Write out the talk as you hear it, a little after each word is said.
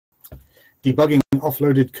Debugging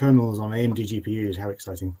offloaded kernels on AMD GPUs. How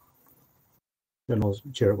exciting. Kernels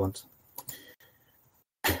cheer at once.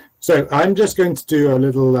 So I'm just going to do a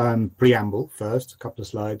little preamble first, a couple of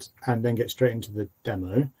slides, and then get straight into the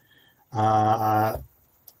demo. I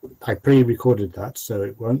pre-recorded that, so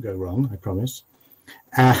it won't go wrong, I promise.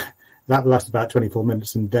 That will last about 24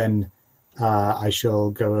 minutes, and then I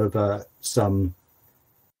shall go over some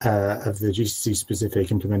of the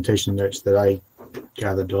GCC-specific implementation notes that I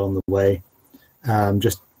gathered along the way.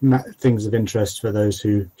 Just things of interest for those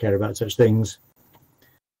who care about such things.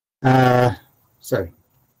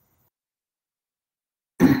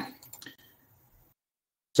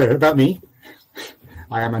 So about me,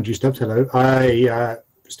 I am Andrew Stubbs. Hello. I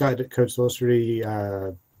started at Code Sorcery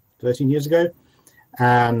 13 years ago,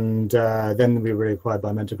 and then we were acquired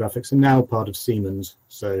by Mentor Graphics, and now part of Siemens.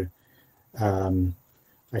 So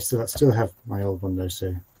I still have my old one though,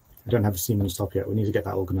 so I don't have a Siemens top yet. We need to get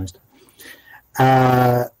that organized.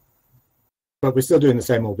 But we're still doing the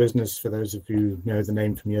same old business. For those of you who know the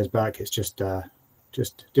name from years back, it's just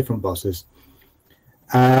different bosses.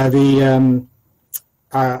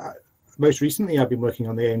 Most recently, I've been working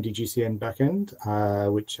on the AMD GCN backend,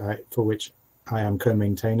 for which I am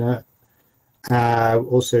co-maintainer.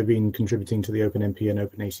 Also been contributing to the OpenMP and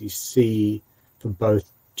OpenACC for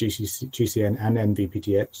both GCN and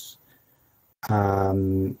NVPTX,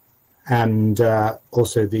 and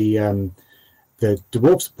also the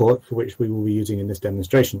dwarf support, for which we will be using in this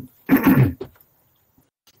demonstration.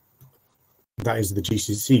 That is the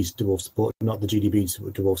GCC's dwarf support, not the GDB's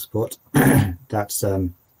dwarf support. That's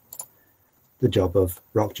the job of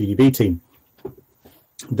Rock GDB team.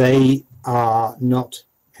 They are not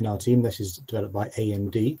in our team. This is developed by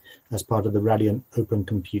AMD as part of the Radiant Open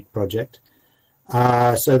Compute project.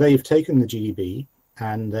 So they've taken the GDB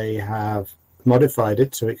and they have modified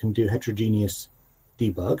it so it can do heterogeneous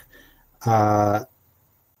debug.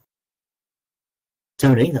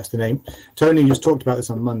 Tony, that's the name. Tony just talked about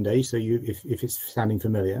this on Monday, so if it's sounding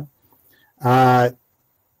familiar.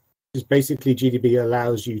 It's basically GDB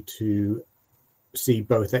allows you to see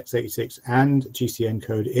both x86 and GCN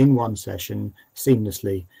code in one session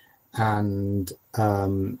seamlessly, and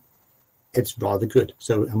it's rather good.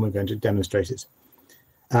 And we're going to demonstrate it.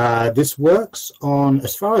 This works on,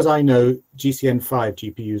 as far as I know, GCN 5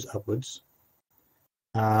 GPUs upwards.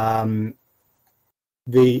 That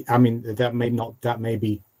may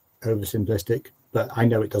be oversimplistic, but I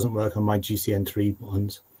know it doesn't work on my GCN 3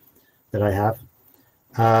 ones that I have.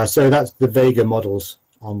 So that's the Vega models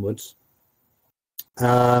onwards.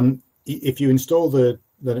 If you install the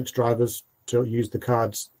Linux drivers to use the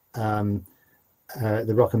cards, the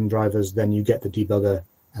Rockham drivers, then you get the debugger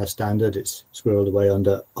as standard. It's squirreled away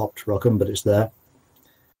under opt Rockham, but it's there.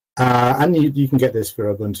 And you can get this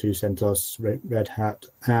for Ubuntu, CentOS, Red Hat,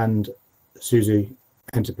 and SUSE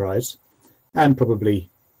Enterprise, and probably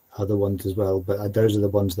other ones as well, but those are the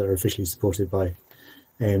ones that are officially supported by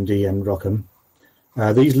AMD and Rockham.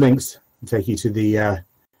 These links take you to the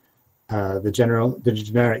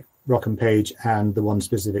generic Rockham page and the one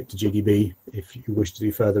specific to GDB if you wish to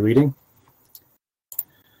do further reading.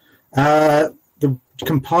 The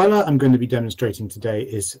compiler I'm going to be demonstrating today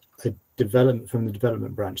is a development from the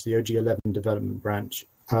development branch, the OG11 development branch.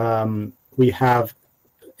 We have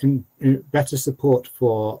better support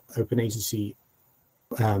for OpenACC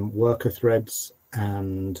worker threads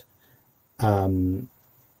and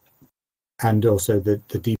also the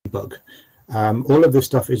debug. All of this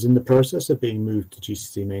stuff is in the process of being moved to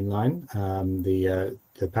GCC mainline.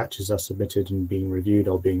 The patches are submitted and being reviewed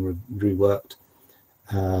or being reworked.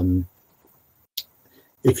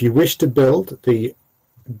 If you wish to build the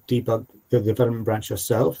development branch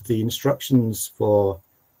yourself, the instructions for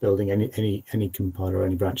building any compiler or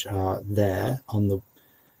any branch are there on the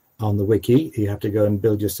wiki. You have to go and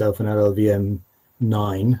build yourself an LLVM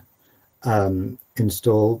 9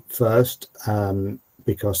 install first,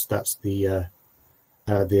 because that's the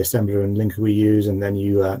assembler and linker we use, and then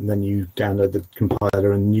you download the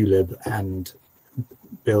compiler and newlib and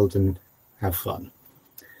build and have fun.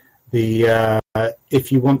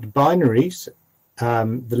 If you want binaries,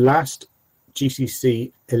 the last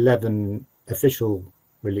GCC 11 official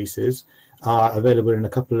releases are available in a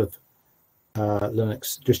couple of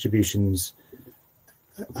Linux distributions.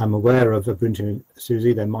 I'm aware of Ubuntu and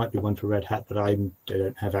SUSE. There might be one for Red Hat, but I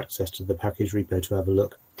don't have access to the package repo to have a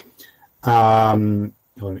look.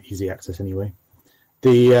 Or easy access anyway.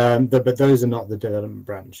 But those are not the development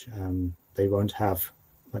branch. They won't have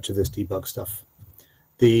much of this debug stuff.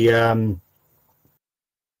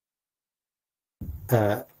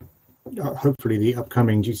 Hopefully the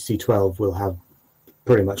upcoming GCC 12 will have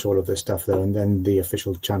pretty much all of this stuff though, and then the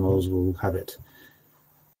official channels will have it.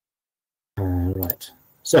 Right,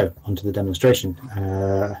 so onto the demonstration.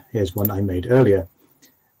 Here's one I made earlier.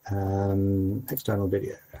 External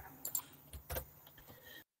video.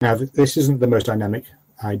 Now this isn't the most dynamic,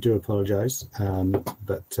 I do apologize,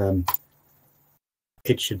 but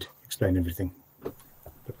it should explain everything.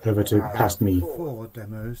 Over to past me. 4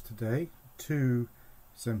 demos today, 2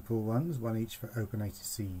 simple ones, one each for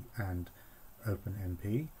OpenATC and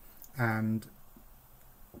OpenMP, and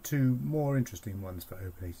 2 more interesting ones for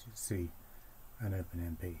OpenATC and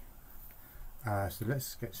OpenMP. So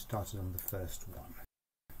let's get started on the first one.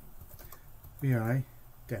 VI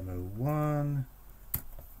Demo 1.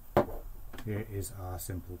 Here is our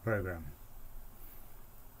simple program.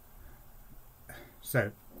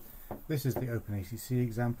 So this is the OpenATC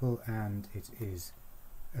example, and it is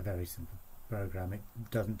a very simple program. It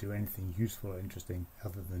doesn't do anything useful or interesting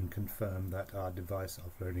other than confirm that our device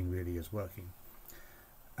offloading really is working.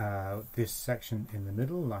 This section in the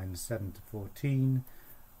middle, lines 7 to 14,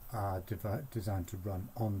 are designed to run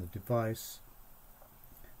on the device,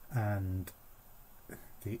 and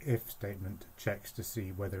the if statement checks to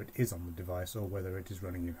see whether it is on the device or whether it is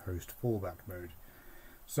running in host fallback mode.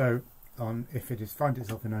 So if it finds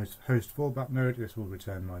itself in host fallback mode, this will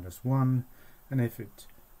return -1, and if it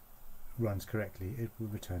runs correctly, it will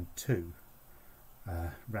return 2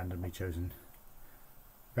 randomly chosen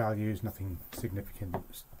values, nothing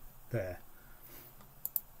significant there.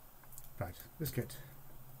 Right, let's get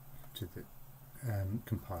to the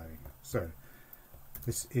compiling. So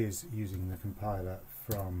this is using the compiler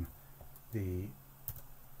from the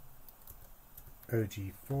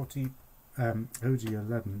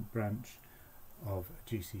OG11 branch of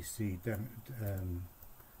GCC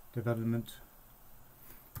development.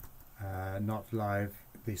 Not live.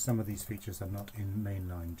 Some of these features are not in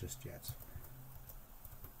mainline just yet.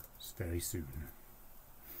 It's very soon.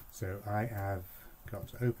 So I have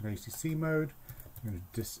got OpenATC mode. I'm going to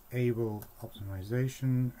disable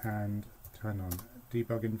optimization and turn on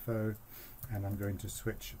debug info, and I'm going to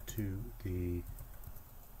switch to the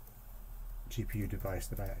GPU device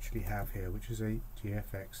that I actually have here, which is a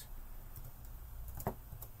GFX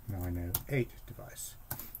 908 device.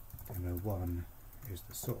 Demo 1 is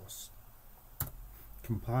the source.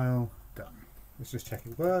 Compile, done. Let's just check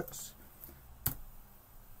it works.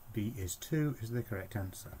 B is 2 is the correct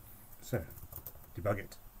answer. So, debug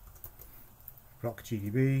it. Rock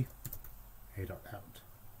GDB, a.out.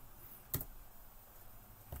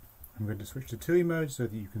 I'm going to switch to TUI mode so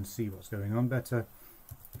that you can see what's going on better,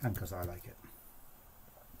 and because I like it.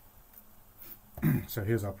 So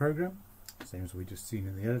here's our program, same as we just seen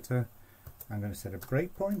in the editor. I'm going to set a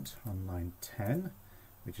breakpoint on line 10,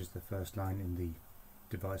 which is the first line in the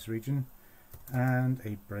device region, and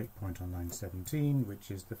a breakpoint on line 17, which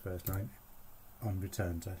is the first line on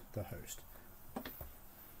return to the host.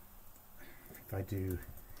 If I do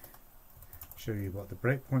show you what the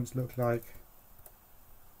breakpoints look like,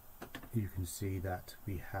 you can see that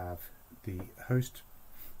we have the host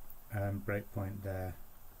breakpoint there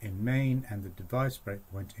in main and the device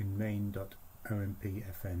breakpoint in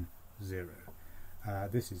main.ompfn0.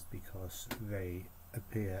 This is because they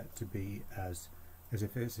appear to be as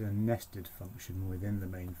if it's a nested function within the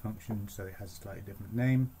main function, so it has a slightly different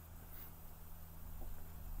name.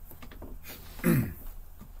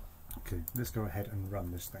 Okay, let's go ahead and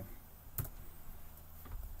run this thing.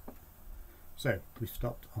 So we've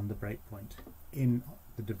stopped on the breakpoint in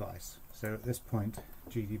the device. So at this point,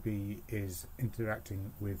 GDB is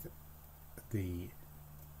interacting with the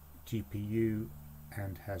GPU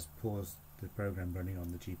and has paused the program running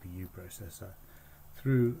on the GPU processor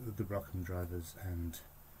through the ROCm drivers and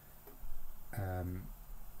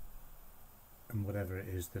whatever it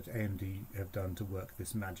is that AMD have done to work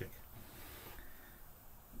this magic.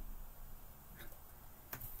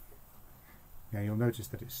 Now you'll notice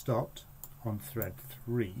that it stopped on thread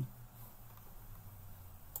 3.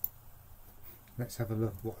 Let's have a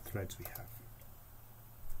look at what threads we have.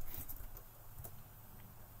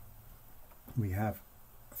 We have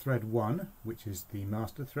thread 1, which is the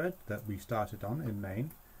master thread that we started on in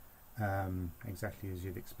main, exactly as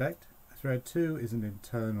you'd expect. Thread 2 is an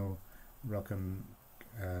internal ROCm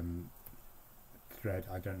thread.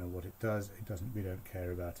 I don't know what it does. We don't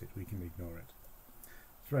care about it. We can ignore it.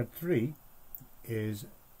 Thread 3 is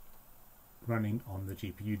running on the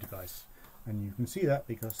GPU device, and you can see that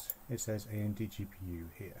because it says AMD GPU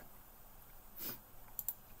here.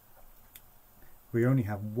 We only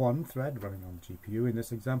have one thread running on the GPU in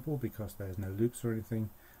this example because there's no loops or anything.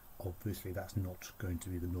 Obviously that's not going to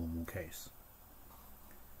be the normal case.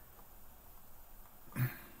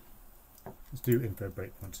 Let's do info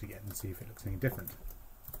breakpoints again and see if it looks any different.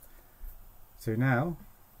 So now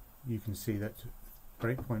you can see that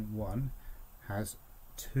breakpoint 1 has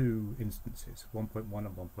two instances, 1.1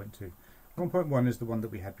 and 1.2. 1.1 is the one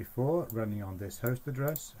that we had before, running on this host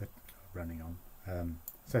address,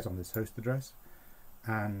 set on this host address,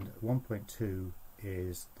 and 1.2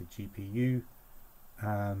 is the GPU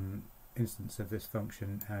instance of this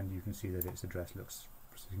function, and you can see that its address looks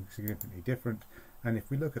significantly different. And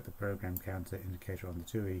if we look at the program counter indicator on the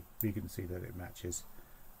TUI, we can see that it matches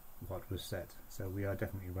what was set. So we are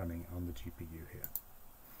definitely running on the GPU here.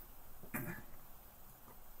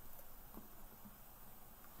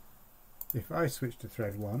 If I switch to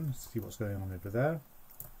thread 1, see what's going on over there.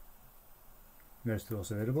 No, still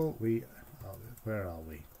also available. Where are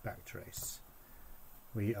we? Backtrace.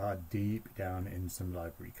 We are deep down in some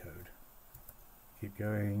library code. Keep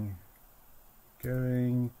going.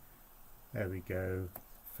 There we go.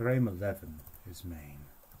 Frame 11 is main.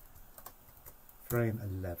 Frame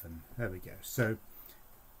 11. There we go. So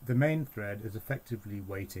the main thread is effectively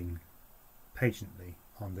waiting patiently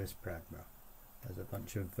on this pragma. There's a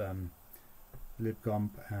bunch of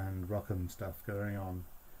libgomp and rockham stuff going on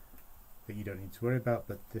that you don't need to worry about,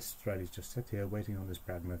 but this thread is just set here waiting on this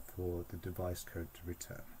pragma for the device code to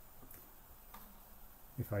return.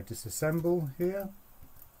 If I disassemble here,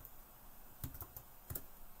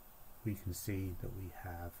 we can see that we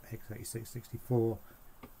have x86-64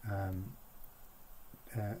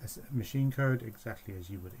 machine code exactly as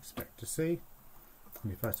you would expect to see.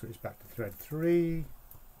 And if I switch back to thread 3,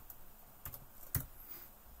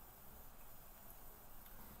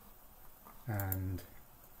 and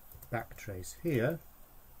backtrace here,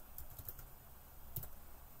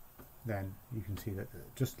 then you can see that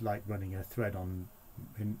just like running a thread on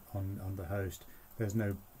the host, there's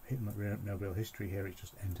no real history here. It's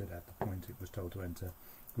just entered at the point it was told to enter.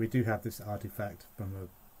 We do have this artifact from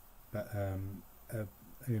an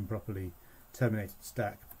improperly terminated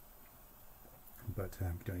stack, but we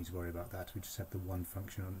don't need to worry about that. We just have the one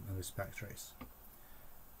function on this backtrace.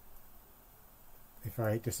 If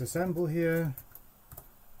I disassemble here,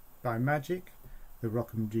 by magic, the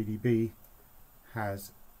Rockham GDB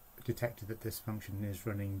has detected that this function is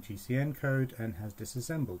running GCN code and has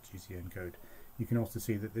disassembled GCN code. You can also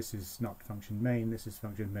see that this is not function main, this is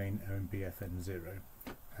function main OMBFN0,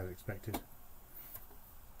 as expected.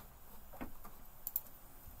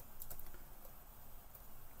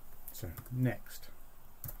 So next,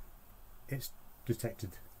 it's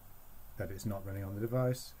detected that it's not running on the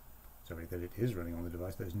device, that it is running on the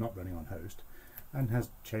device, that it's not running on host, and has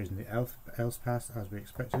chosen the else pass as we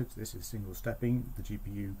expected. This is single stepping the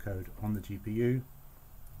GPU code on the GPU.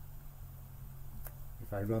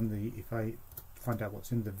 If I find out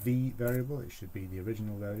what's in the V variable, it should be the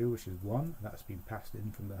original value, which is 1. That's been passed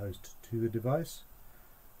in from the host to the device.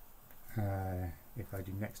 If I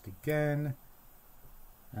do next again,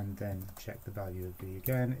 and then check the value of V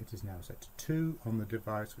again, it is now set to 2 on the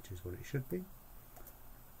device, which is what it should be.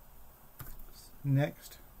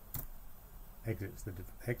 Next, exits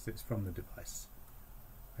from the device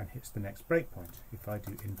and hits the next breakpoint. If I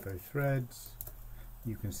do info threads,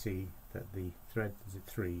 you can see that the thread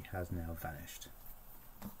 3 has now vanished.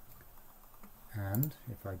 And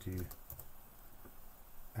if I do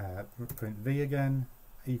print V again,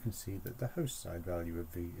 you can see that the host side value of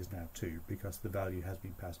V is now 2 because the value has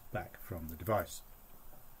been passed back from the device.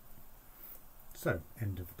 So,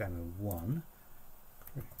 end of demo 1.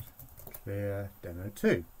 Clear demo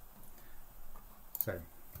 2. So,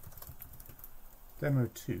 demo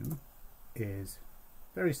 2 is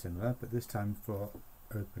very similar, but this time for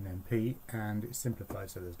OpenMP, and it's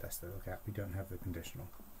simplified so there's less to look at. We don't have the conditional.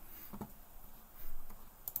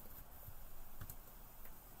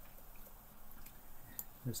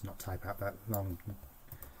 Let's not type out that long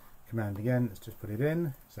command again, let's just put it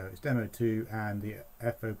in. So it's demo 2, and the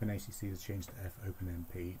fopenacc is changed to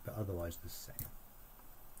fopenmp, but otherwise the same.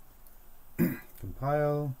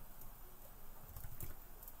 Compile,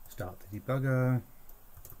 start the debugger,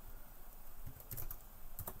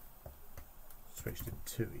 switch to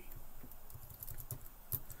TUI.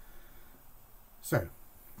 So,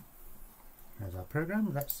 there's our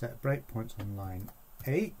program. Let's set breakpoints on line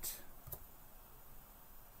 8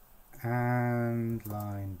 and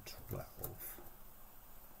line 12.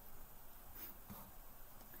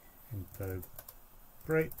 Info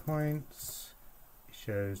breakpoints.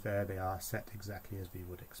 Shows there they are set exactly as we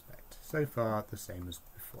would expect. So far the same as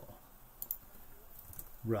before.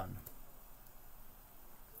 Run.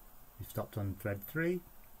 We've stopped on thread 3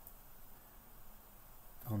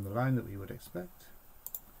 on the line that we would expect,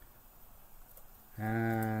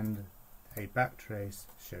 and a backtrace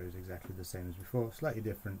shows exactly the same as before, slightly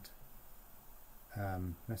different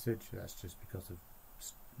message. That's just because of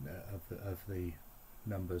the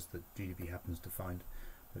numbers that GDB happens to find,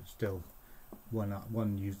 but still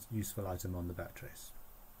one useful item on the backtrace.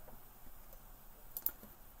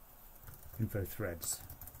 Info threads.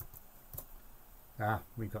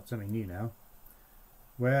 We've got something new now.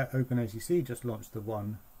 Where OpenACC just launched the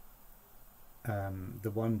one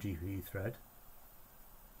GPU thread,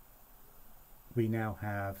 we now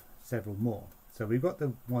have several more. So we've got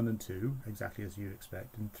the 1 and 2 exactly as you'd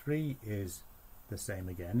expect, and 3 is the same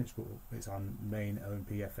again. It's on main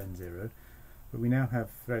OMP FN0, but we now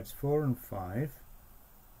have threads 4 and 5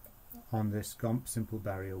 on this GOMP simple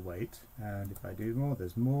barrier wait, and if I do more,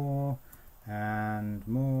 there's more and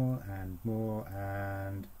more and more,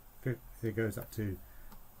 and it goes up to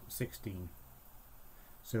 16.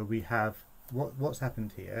 So we have what's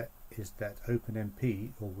happened here is that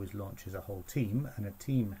OpenMP always launches a whole team, and a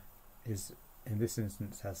team is, in this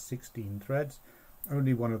instance, has 16 threads.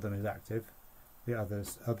 Only one of them is active. The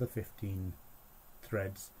other 15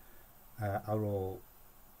 threads are all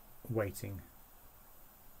waiting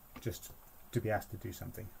just to be asked to do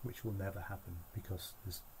something, which will never happen because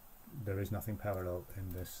there is nothing parallel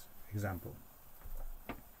in this example.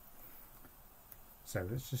 So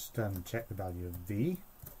let's just check the value of V.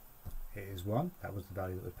 It is 1. That was the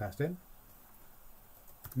value that was passed in.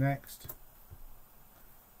 Next.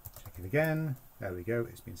 Check it again. There we go.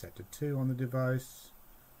 It's been set to 2 on the device.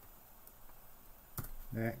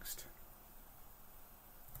 Next.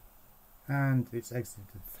 And it's exited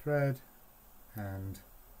the thread. And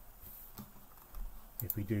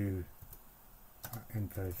if we do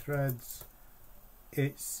info threads,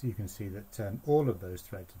 you can see that all of those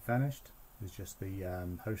threads have vanished. There's just the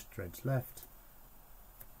host threads left,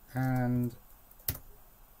 and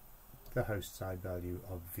the host side value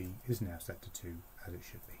of V is now set to 2 as it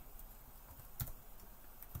should be.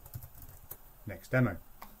 Next demo.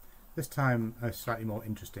 This time a slightly more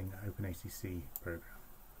interesting OpenACC program.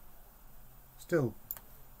 Still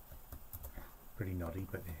pretty noddy,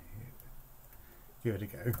 but give it a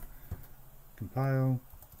go. Compile,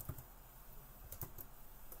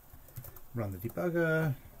 run the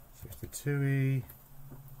debugger, switch to TUI.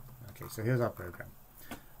 Okay, so here's our program.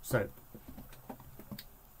 So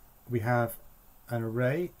we have an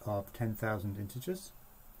array of 10,000 integers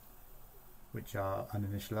which are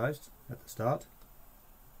uninitialized at the start.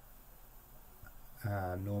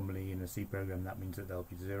 Normally in a C program that means that they'll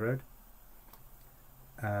be zeroed.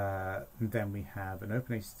 Then we have an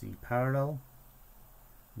OpenACC parallel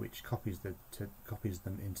which copies them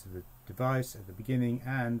into the device at the beginning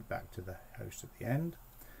and back to the host at the end.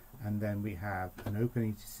 And then we have an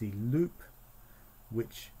OpenACC loop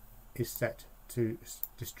which is set to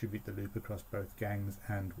distribute the loop across both gangs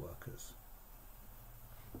and workers.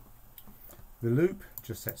 The loop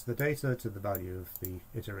just sets the data to the value of the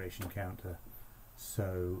iteration counter,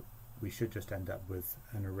 so we should just end up with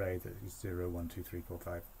an array that is 0, 1, 2, 3, 4,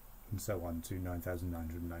 5 and so on to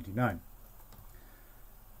 9,999.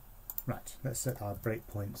 Right, let's set our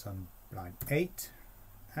breakpoints on line 8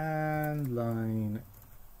 and line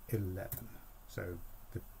 11. So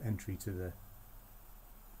the entry to the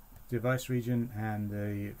device region and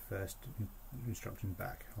the first instruction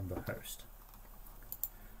back on the host.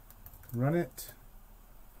 Run it,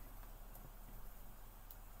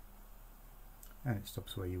 and it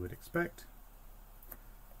stops where you would expect.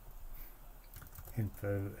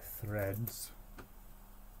 Info threads.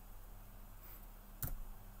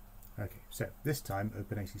 Okay, so this time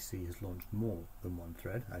OpenACC has launched more than one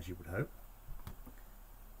thread, as you would hope.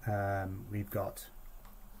 We've got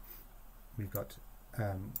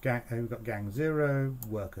gang 0,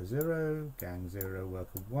 worker 0, gang 0,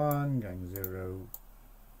 worker 1, gang 0,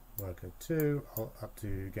 worker 2, up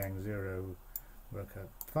to gang 0, worker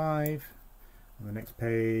 5. On the next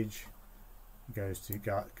page goes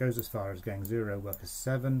as far as gang 0, worker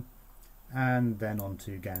 7, and then on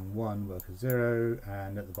to gang 1, worker 0,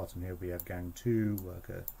 and at the bottom here we have gang 2,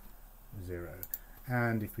 worker 0.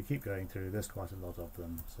 And if we keep going through, there's quite a lot of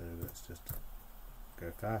them, so let's just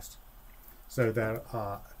go fast. So there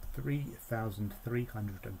are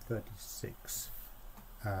 3,336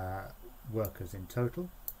 workers in total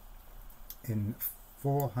in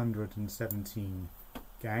 417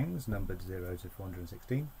 gangs numbered 0 to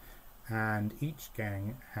 416, and each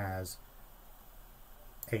gang has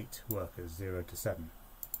 8 workers, 0 to 7.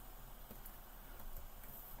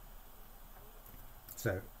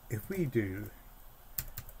 So if we do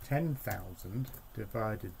 10,000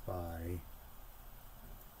 divided by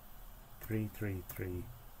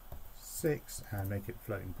 3336 and make it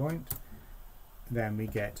floating point, then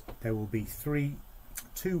there will be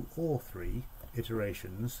 2 or 3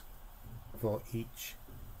 iterations for each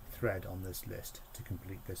thread on this list to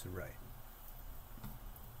complete this array.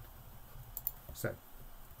 So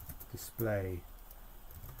display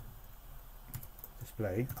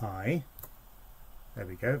I, there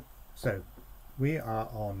we go. So we are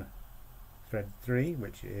on thread 3,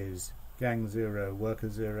 which is gang 0 worker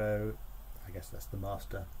 0, I guess that's the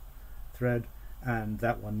master thread, and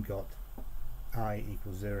that one got I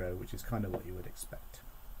equals 0, which is kind of what you would expect.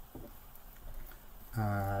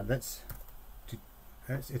 Let's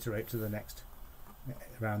iterate to the next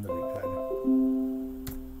around the loop then.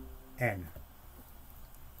 N.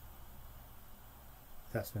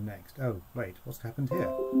 That's the next. Oh wait, what's happened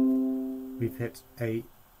here? We've hit a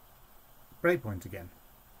breakpoint again,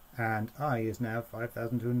 and I is now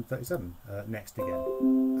 5237. Next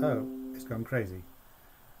again. Oh, it's gone crazy.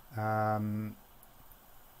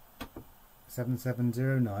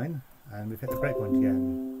 7709, and we've hit the breakpoint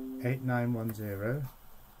again. 8910,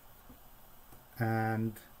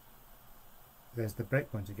 and there's the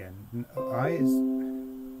breakpoint again.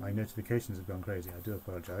 My notifications have gone crazy. I do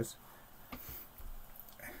apologise.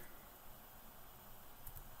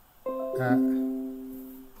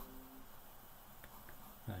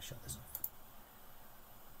 I'll shut this off.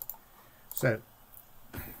 So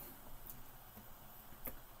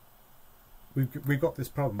we've got this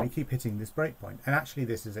problem. We keep hitting this breakpoint, and actually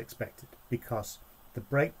this is expected because the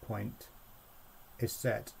breakpoint is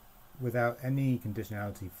set without any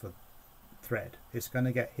conditionality for thread. It's going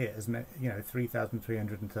to get hit as many,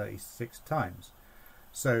 3,336 times.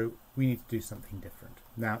 So we need to do something different.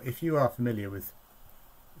 Now, if you are familiar with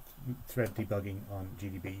thread debugging on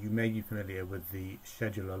GDB, you may be familiar with the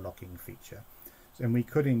scheduler locking feature. And we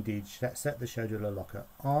could indeed set the scheduler locker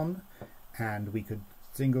on, and we could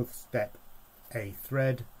single step a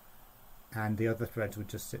thread, and the other threads would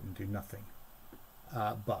just sit and do nothing.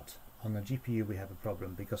 But on the GPU we have a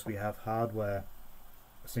problem because we have hardware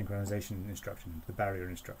synchronization instructions, the barrier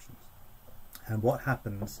instructions. And what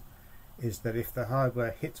happens is that if the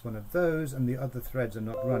hardware hits one of those and the other threads are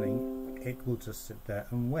not running, it will just sit there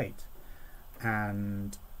and wait.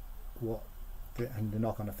 And the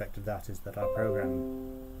knock-on effect of that is that our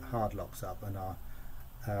program hard locks up, and our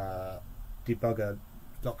debugger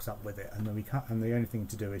locks up with it, and then we can't. And the only thing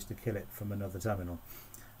to do is to kill it from another terminal.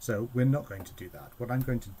 So we're not going to do that. What I'm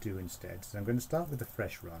going to do instead is I'm going to start with a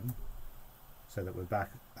fresh run, so that we're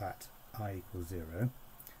back at I equals 0,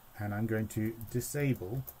 and I'm going to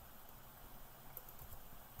disable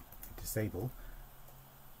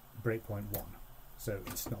breakpoint 1, so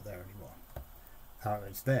it's not there anymore.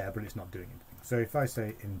 It's there, but it's not doing anything. So if I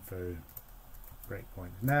say info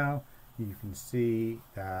breakpoint now, you can see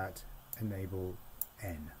that enable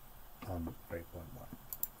N on breakpoint 1.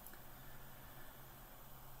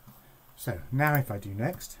 So now if I do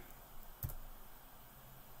next,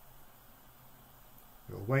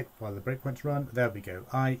 we'll wait while the breakpoints run. There we go,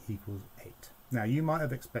 I equals 8. Now you might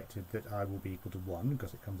have expected that I will be equal to 1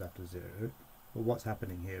 because it comes after 0, but what's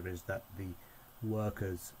happening here is that the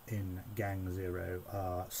workers in gang 0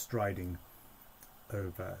 are striding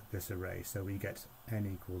over this array. So we get n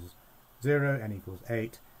equals 0, n equals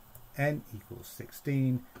 8, n equals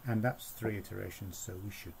 16, and that's 3 iterations, so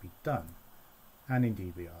we should be done. And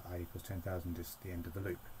indeed we are. I equals 10,000 is the end of the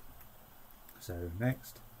loop. So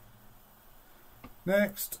next,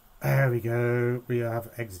 there we go, we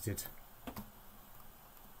have exited.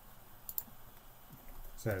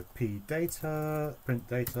 So p data, print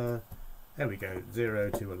data, there we go,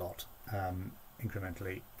 0 to a lot,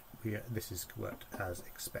 incrementally. This is worked as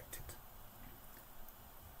expected.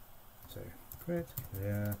 So quit,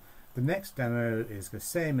 yeah. The next demo is the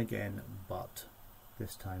same again, but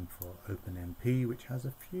this time for OpenMP, which has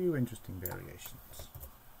a few interesting variations.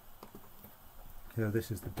 So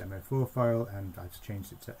this is the demo 4 file, and I've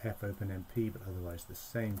changed it to fopenmp, but otherwise the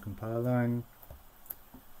same compile line.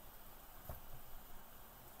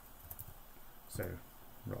 So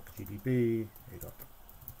rock GDB,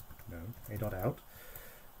 a.out,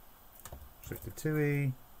 switch to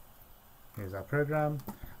 2e, here's our program,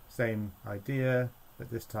 same idea, but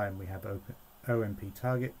this time we have OMP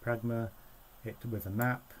target pragma, it with a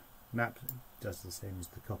map does the same as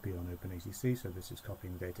the copy on OpenACC, so this is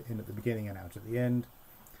copying the data in at the beginning and out at the end,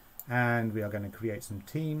 and we are going to create some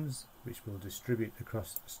teams which will distribute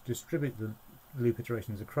the loop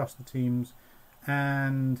iterations across the teams,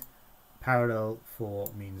 and parallel for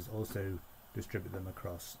means also distribute them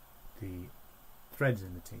across the threads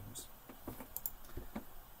in the teams.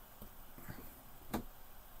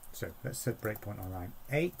 So let's set breakpoint on line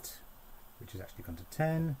 8, which has actually gone to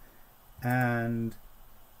 10, and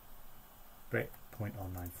breakpoint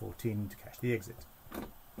on line 14 to catch the exit.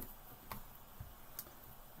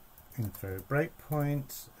 Info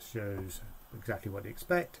breakpoint shows exactly what you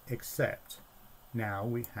expect, except now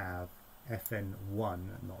we have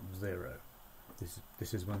FN1, not 0.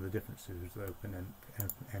 This is one of the differences with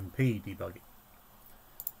OpenMP debugging.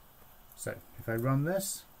 So if I run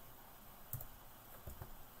this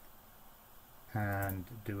and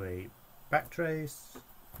do a backtrace,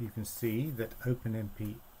 you can see that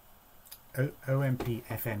OMP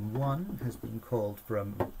FN1 has been called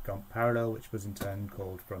from GOMP parallel, which was in turn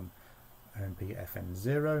called from OMP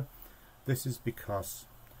FN0. This is because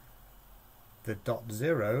the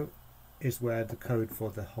 .0 is where the code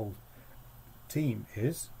for the whole team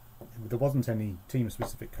is. There wasn't any team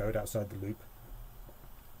specific code outside the loop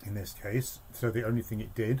in this case, so the only thing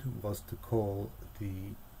it did was to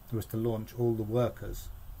launch all the workers.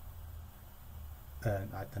 They're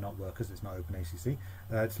not workers, it's not OpenACC.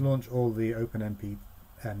 To launch all the OpenMP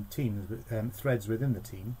teams, threads within the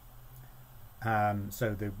team.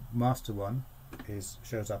 So the master one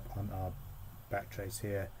shows up on our backtrace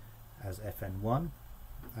here as FN1,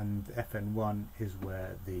 and FN1 is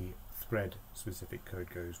where the thread specific code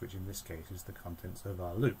goes, which in this case is the contents of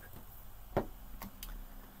our loop.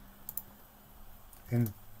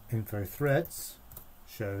 Info threads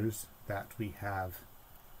shows that we have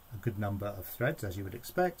a good number of threads, as you would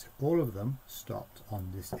expect. All of them stopped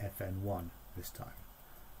on this FN1 this time.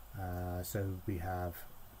 So we have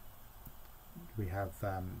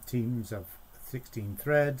teams of 16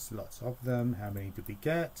 threads, lots of them. How many did we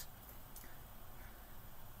get?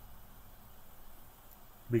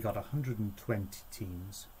 We got 120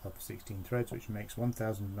 teams of 16 threads, which makes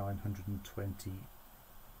 1,920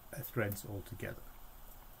 threads altogether.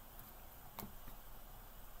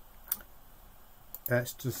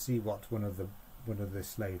 Let's just see what one of the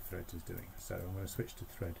slave threads is doing. So I'm going to switch to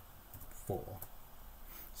thread 4.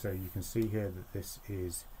 So you can see here that this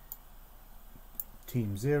is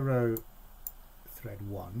team 0, thread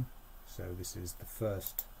 1. So this is the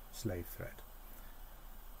first slave thread.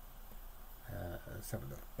 Let's have a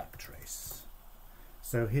look. Backtrace.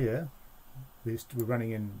 So here we're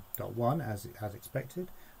running in .1 as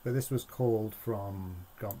expected, but this was called from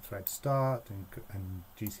GOMP thread start and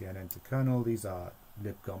GCN enter kernel. These are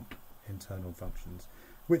libgomp internal functions,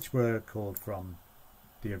 which were called from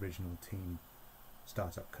the original team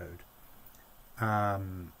startup code.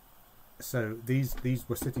 So these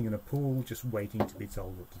were sitting in a pool just waiting to be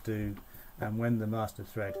told what to do, and when the master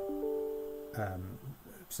thread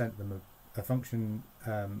sent them a function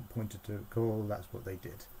pointer to call, that's what they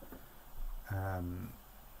did.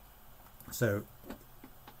 So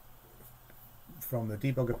from the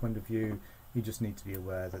debugger point of view, you just need to be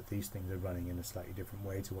aware that these things are running in a slightly different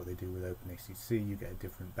way to what they do with OpenACC. You get a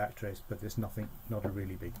different backtrace, but it's not a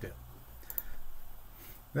really big deal.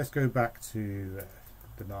 Let's go back to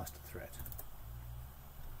the master thread.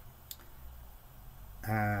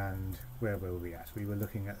 And where were we at? We were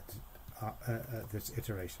looking at this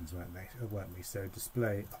iterations, weren't we? So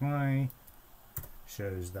display I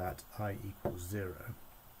shows that I equals 0.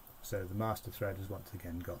 So the master thread has once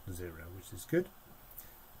again got 0, which is good.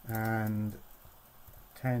 And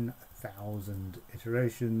 10,000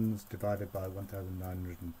 iterations divided by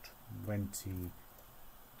 1,920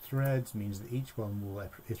 threads means that each one will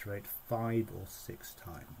iterate 5 or 6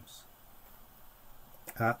 times.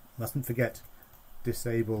 Mustn't forget,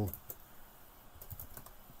 disable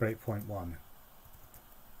breakpoint 1,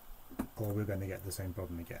 or we're going to get the same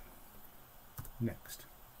problem again. Next.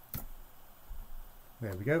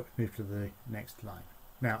 There we go, move to the next line.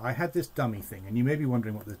 Now I had this dummy thing, and you may be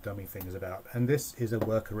wondering what this dummy thing is about, and this is a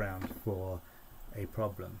workaround for a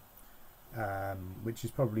problem which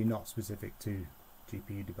is probably not specific to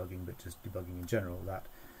GPU debugging but just debugging in general, that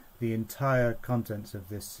the entire contents of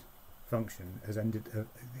this function has ended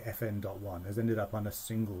fn.1 has ended up on a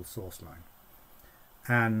single source line,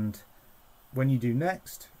 and when you do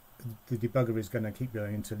next, the debugger is going to keep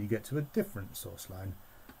going until you get to a different source line,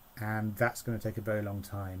 and that's going to take a very long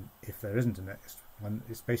time if there isn't a next one.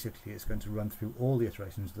 It's going to run through all the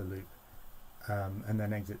iterations of the loop and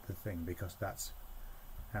then exit the thing, because that's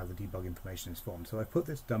how the debug information is formed. So I put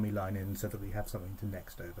this dummy line in so that we have something to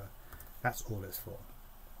next over. That's all it's for.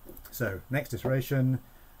 So next iteration,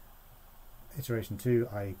 iteration 2,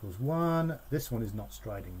 I equals 1. This one is not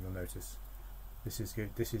striding, you'll notice. This is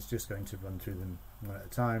good. This is just going to run through them one at a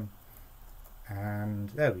time. And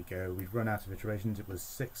there we go, we've run out of iterations. It was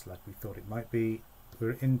 6 like we thought it might be.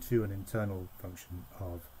 We're into an internal function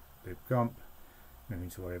of libgomp. No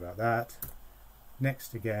need to worry about that.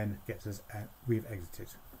 Next again gets us we've exited.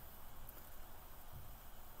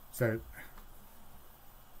 So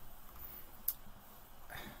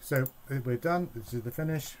so we're done. This is the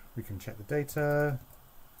finish. We can check the data,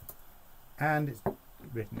 and it's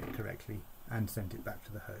written it correctly and sent it back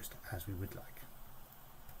to the host as we would like.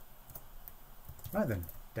 Right then,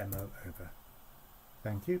 demo over.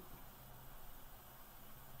 Thank you.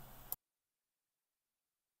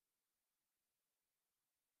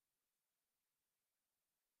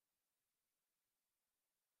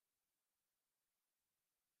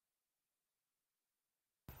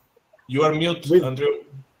 You are mute, Andrew.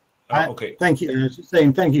 Okay. Thank you. I was just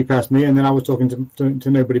saying thank you past me, and then I was talking to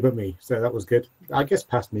nobody but me, so that was good. I guess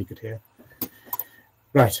past me could hear.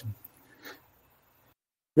 Right.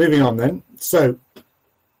 Moving on then. So,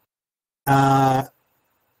 as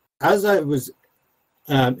I was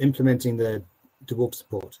implementing the dwarf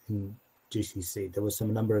support in GCC, there was a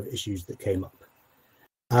number of issues that came up.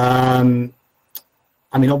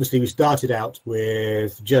 I mean, obviously, we started out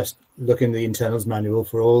with just looking at the internals manual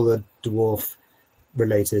for all the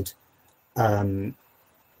dwarf-related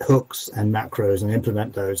hooks and macros and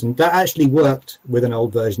implement those. And that actually worked with an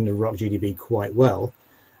old version of RockGDB quite well.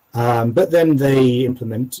 But then they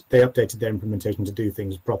updated their implementation to do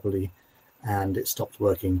things properly, and it stopped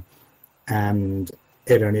working. And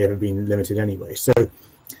it only ever been limited anyway. So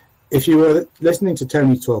if you were listening to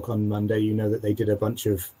Tony talk on Monday, you know that they did a bunch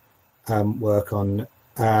of work on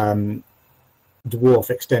dwarf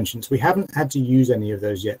extensions. We haven't had to use any of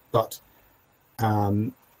those yet, but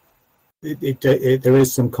there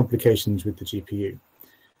is some complications with the GPU.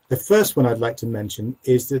 The first one I'd like to mention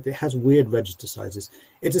is that it has weird register sizes.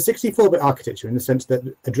 It's a 64-bit architecture in the sense that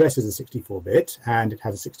address is a 64-bit, and it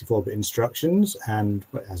has 64-bit instructions, and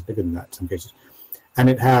well, it has bigger than that in some cases. And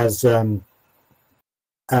it has, you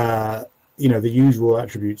know, the usual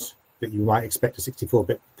attributes that you might expect a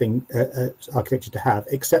 64-bit thing architecture to have,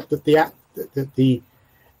 except that the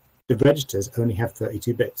registers only have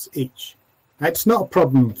 32 bits each. Now, it's not a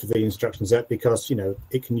problem for the instruction set because, you know,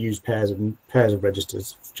 it can use pairs of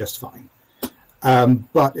registers just fine.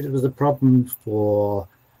 But it was a problem for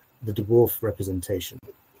the dwarf representation.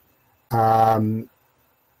 And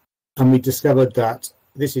we discovered that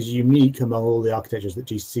this is unique among all the architectures that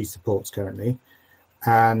GCC supports currently,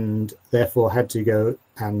 and therefore had to go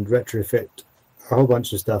and retrofit a whole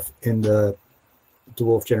bunch of stuff in the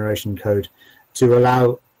dwarf generation code to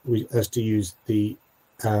allow us to use the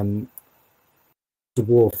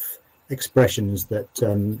dwarf expressions that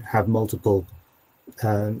have multiple,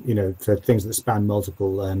 you know, for things that span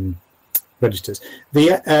multiple registers.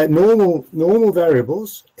 The normal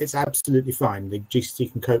variables, it's absolutely fine. The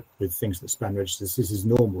GCC can cope with things that span registers. This is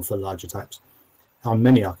normal for larger types on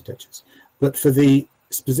many architectures. But for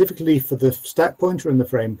specifically for the stack pointer and the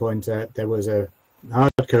frame pointer, there was a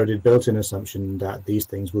hard-coded built-in assumption that these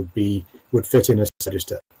things would fit in a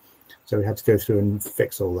register. So we had to go through and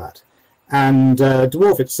fix all that. And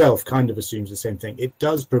dwarf itself kind of assumes the same thing. It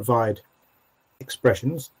does provide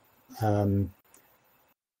expressions to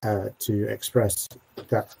express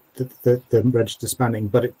that the register spanning,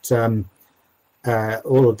 but it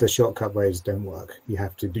all of the shortcut ways don't work. You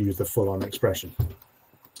have to use the full-on expression.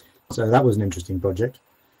 So that was an interesting project.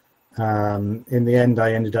 In the end,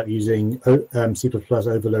 I ended up using C++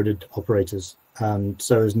 overloaded operators,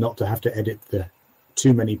 so as not to have to edit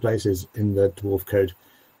too many places in the dwarf code.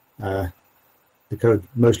 The code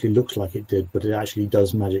mostly looks like it did, but it actually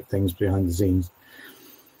does magic things behind the scenes.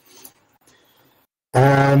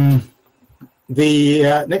 The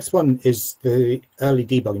next one is the early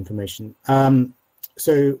debug information.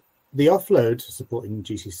 So the offload supporting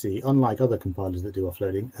GCC, unlike other compilers that do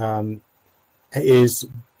offloading, is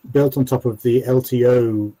built on top of the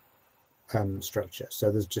LTO structure.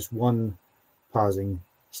 So there's just one parsing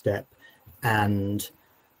step, and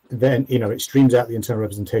then, you know, it streams out the internal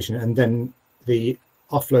representation, and then the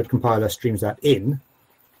offload compiler streams that in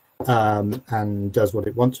and does what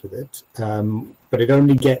it wants with it. But it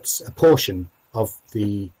only gets a portion of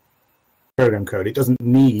the program code. It doesn't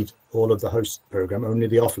need all of the host program, only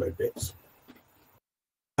the offload bits.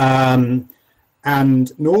 And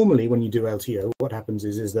normally when you do LTO, what happens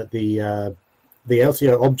is that the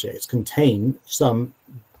LTO objects contain some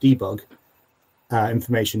debug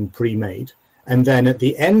information pre-made. And then at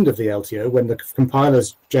the end of the LTO, when the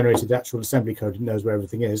compiler's generated actual assembly code and knows where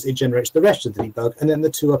everything is, it generates the rest of the debug, and then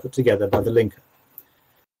the two are put together by the linker.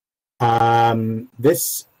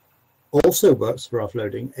 This also works for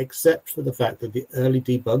offloading, except for the fact that the early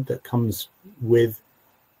debug that comes with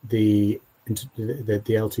the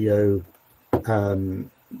LTO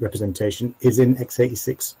representation is in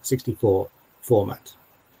x86-64 format.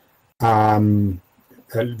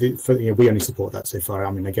 We only support that so far.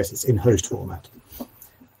 I mean, I guess it's in host format.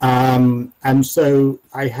 And so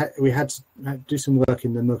we had to do some work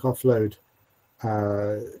in the Nook offload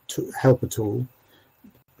helper tool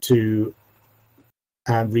to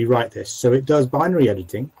rewrite this. So it does binary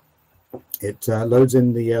editing. It loads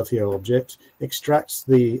in the LTO object, extracts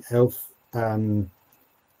the ELF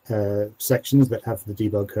sections that have the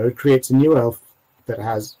debug code, creates a new ELF that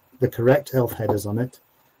has the correct ELF headers on it,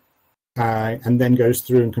 and then goes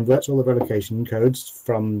through and converts all the relocation codes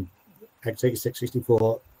from x86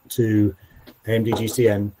 64 to AMD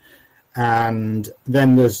GCN, and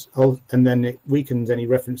then it weakens any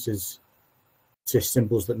references to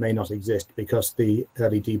symbols that may not exist, because the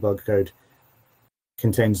early debug code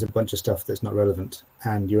contains a bunch of stuff that's not relevant,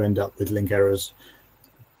 and you end up with link errors,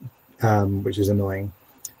 which is annoying.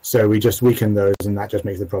 So we just weaken those, and that just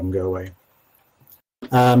makes the problem go away.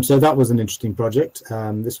 So that was an interesting project.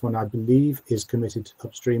 This one, I believe, is committed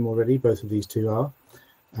upstream already. Both of these two are.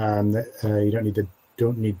 You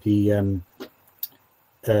don't need the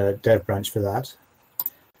dev branch for that.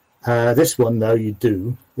 This one, though, you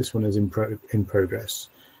do. This one is in progress.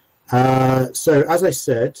 So as I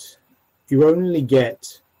said, you only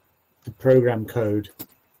get the program code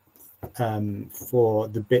for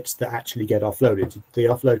the bits that actually get offloaded. The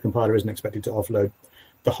offload compiler isn't expected to offload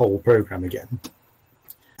the whole program again.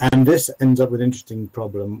 And this ends up with an interesting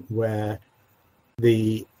problem where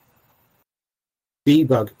the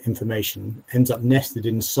debug information ends up nested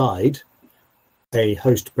inside a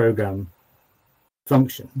host program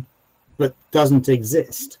function, but doesn't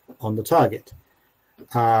exist on the target.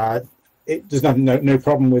 There's no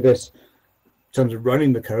problem with this in terms of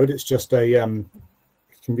running the code. It's just a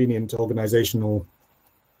convenient organizational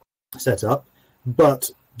setup. But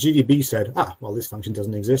GDB said, well, this function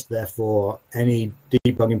doesn't exist, therefore any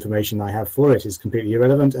debug information I have for it is completely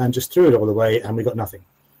irrelevant, and just threw it all away, and we got nothing.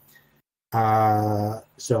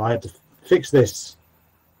 So I had to fix this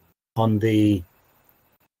on the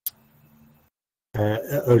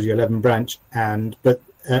OG11 branch, and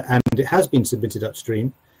it has been submitted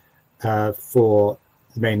upstream for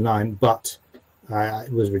the main line, but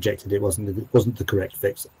it was rejected. It wasn't the correct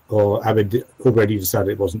fix, or Abid already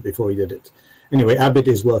decided it wasn't before he did it. Anyway, Abid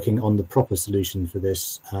is working on the proper solution for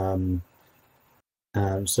this, so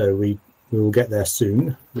we will get there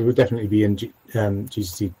soon. We will definitely be in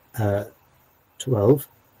GCC 12.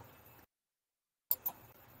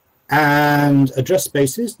 And address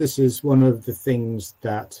spaces. This is one of the things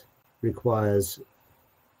that requires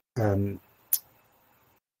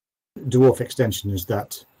dwarf extensions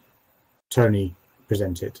that Tony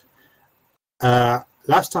presented.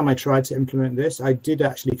 Last time I tried to implement this, I did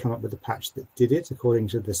actually come up with a patch that did it according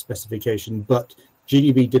to the specification, but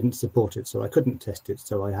GDB didn't support it, so I couldn't test it,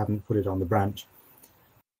 so I haven't put it on the branch.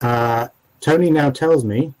 Tony now tells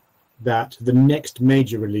me that the next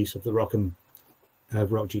major release of the ROCm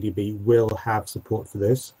GDB will have support for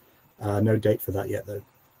this. No date for that yet, though.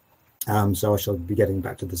 So I shall be getting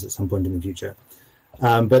back to this at some point in the future.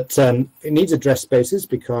 But it needs address spaces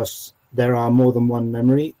because there are more than one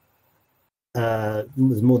memory.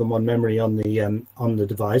 There's more than one memory on the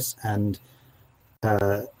device, and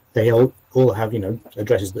they all have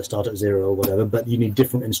addresses that start at 0 or whatever. But you need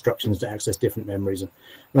different instructions to access different memories. And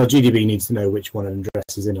well, GDB needs to know which one an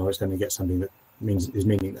address is in, or it's going to get something that is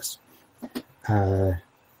meaningless.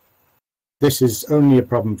 This is only a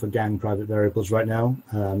problem for gang private variables right now.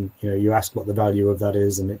 You ask what the value of that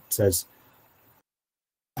is, and it says,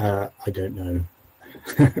 I don't know.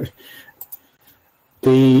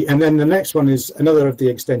 And then the next one is another of the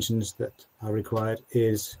extensions that are required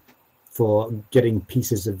is for getting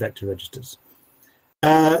pieces of vector registers.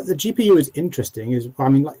 The GPU is interesting, in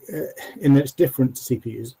that it's different to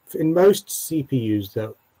CPUs. In most CPUs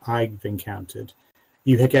that I've encountered,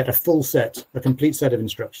 you get a complete set of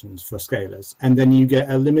instructions for scalars, and then you get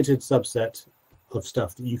a limited subset of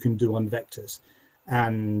stuff that you can do on vectors.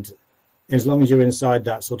 And as long as you're inside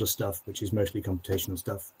that sort of stuff, which is mostly computational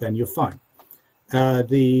stuff, then you're fine.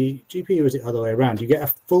 The GPU is the other way around. You get a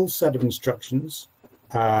full set of instructions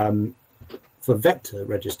for vector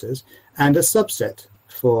registers and a subset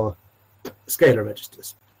for scalar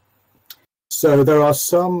registers. So there are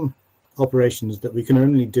some operations that we can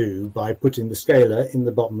only do by putting the scalar in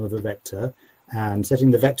the bottom of a vector and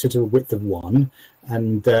setting the vector to a width of 1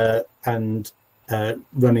 and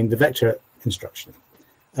running the vector instruction.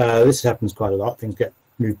 This happens quite a lot. Things get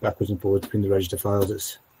moved backwards and forwards between the register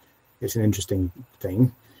files. It's an interesting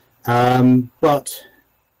thing. But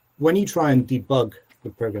when you try and debug the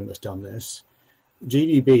program that's done this,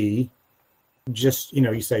 GDB just,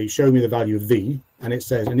 you say, show me the value of V, and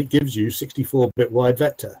it gives you 64-bit wide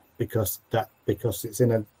vector because it's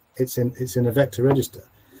in a vector register.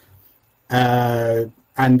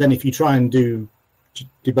 and then if you try and do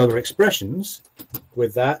debugger expressions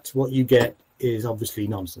with that, what you get is obviously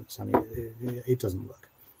nonsense. I mean, it doesn't work.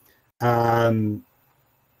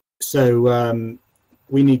 So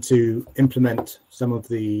we need to implement some of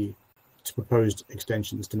the proposed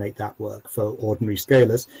extensions to make that work for ordinary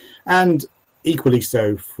scalars, and equally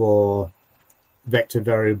so for vector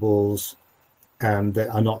variables that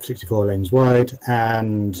are not 64 lanes wide.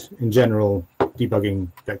 And in general, debugging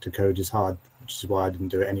vector code is hard, which is why I didn't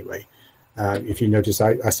do it anyway. If you notice,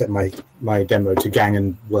 I set my demo to gang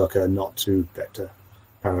and worker, not to vector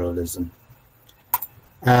parallelism.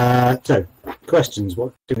 So, questions?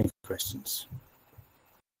 What do you think? Questions?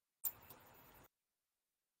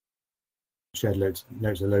 Shared notes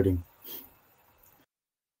are loading.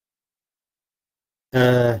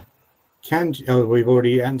 We've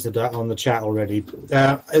already answered that on the chat already.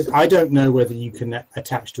 I don't know whether you can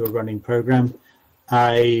attach to a running program.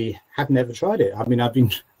 I have never tried it. I mean, I've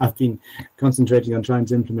been concentrating on trying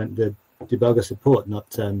to implement the debugger support, not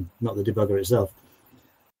the debugger itself.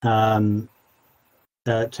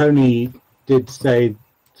 Tony did say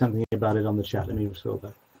something about it on the chat. Let me scroll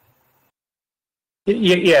back.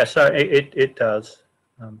 Yeah, sorry, it does,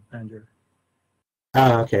 Andrew.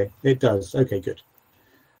 Okay, it does. Okay, good.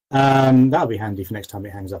 That'll be handy for next time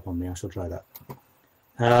it hangs up on me. I shall try that.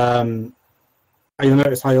 You'll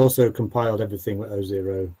notice I also compiled everything with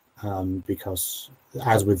O0 because,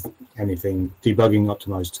 as with anything, debugging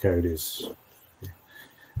optimized code is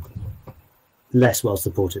less well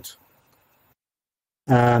supported.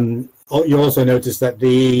 You also notice that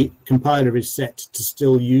the compiler is set to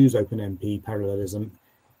still use OpenMP parallelism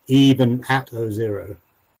even at O0,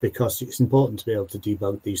 because it's important to be able to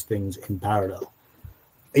debug these things in parallel.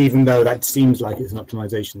 Even though that seems like it's an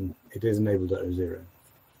optimization, it is enabled at O0.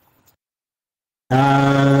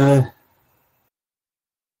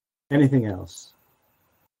 Anything else?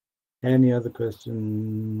 Any other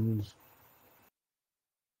questions?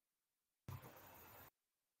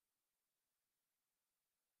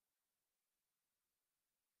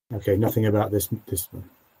 Okay, nothing about this one.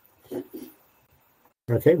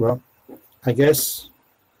 Okay, well, I guess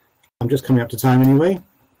I'm just coming up to time anyway.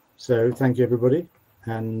 So thank you, everybody.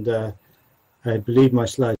 And I believe my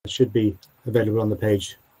slides should be available on the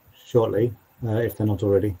page shortly, if they're not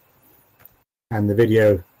already. And the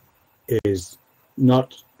video is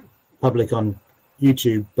not public on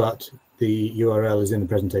YouTube, but the URL is in the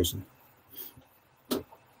presentation.